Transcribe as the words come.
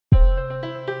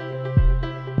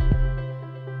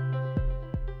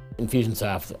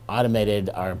Infusionsoft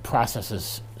automated our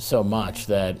processes so much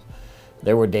that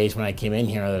there were days when I came in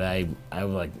here that I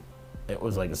was like, it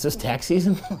was like, is this tax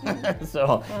season?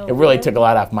 So it really took a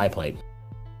lot off my plate.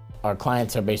 Our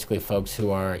clients are basically folks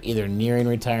who are either nearing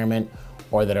retirement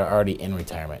or that are already in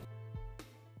retirement.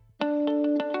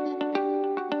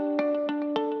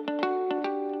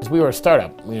 We were a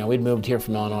startup. You know, we'd moved here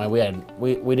from Illinois.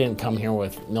 We didn't come here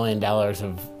with $1 million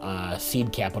of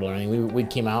seed capital or anything. We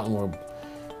came out and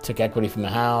took equity from the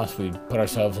house. We put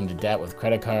ourselves into debt with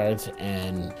credit cards,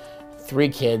 and 3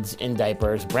 kids in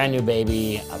diapers, brand new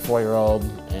baby, a 4-year-old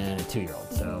and a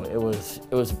 2-year-old. So it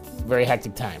was a very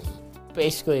hectic time.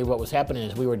 Basically, what was happening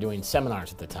is we were doing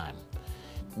seminars at the time.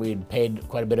 We'd paid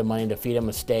quite a bit of money to feed them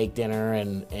a steak dinner,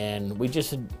 and we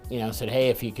just said, hey,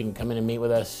 if you can come in and meet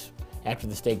with us after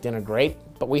the steak dinner, great.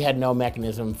 But we had no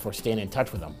mechanism for staying in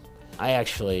touch with them. I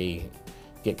actually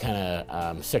get kind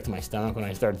of sick to my stomach when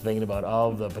I start thinking about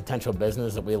all of the potential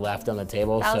business that we left on the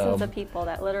table. Thousands of people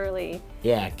that literally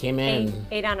came in,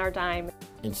 ate on our dime.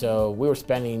 And so we were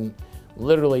spending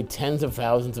literally tens of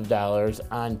thousands of dollars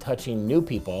on touching new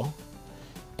people,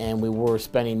 and we were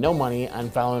spending no money on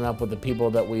following up with the people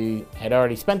that we had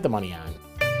already spent the money on.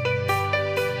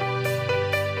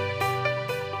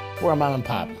 We're a mom and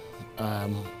pop.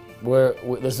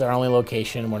 This is our only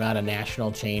location. We're not a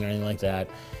national chain or anything like that.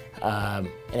 And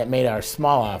it made our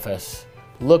small office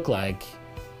look like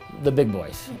the big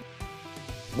boys.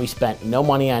 We spent no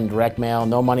money on direct mail,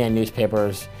 no money on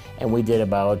newspapers, and we did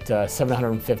about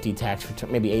 750 tax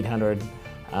returns, maybe 800.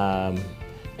 And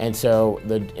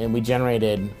we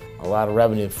generated a lot of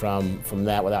revenue from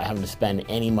that without having to spend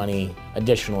any money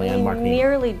additionally on marketing. We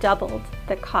nearly doubled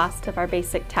the cost of our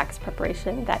basic tax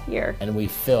preparation that year. And we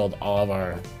filled all of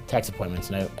our tax appointments,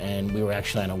 and we were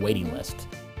actually on a waiting list.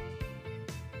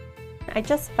 I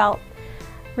just felt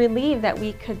relieved that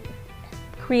we could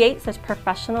create such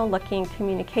professional-looking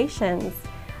communications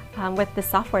with the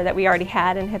software that we already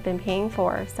had and had been paying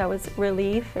for. So it was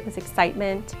relief, it was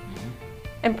excitement,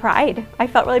 and pride. I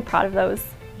felt really proud of those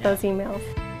emails.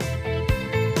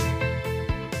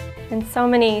 And so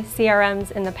many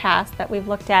CRMs in the past that we've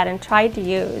looked at and tried to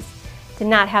use did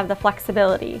not have the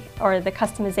flexibility or the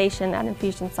customization that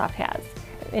Infusionsoft has.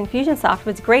 Infusionsoft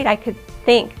was great. I could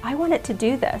think, I want it to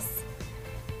do this,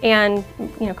 and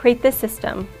create this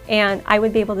system, and I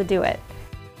would be able to do it.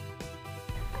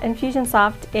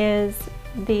 Infusionsoft is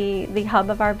the hub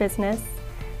of our business.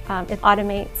 It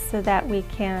automates so that we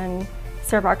can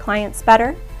serve our clients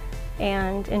better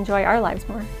and enjoy our lives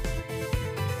more.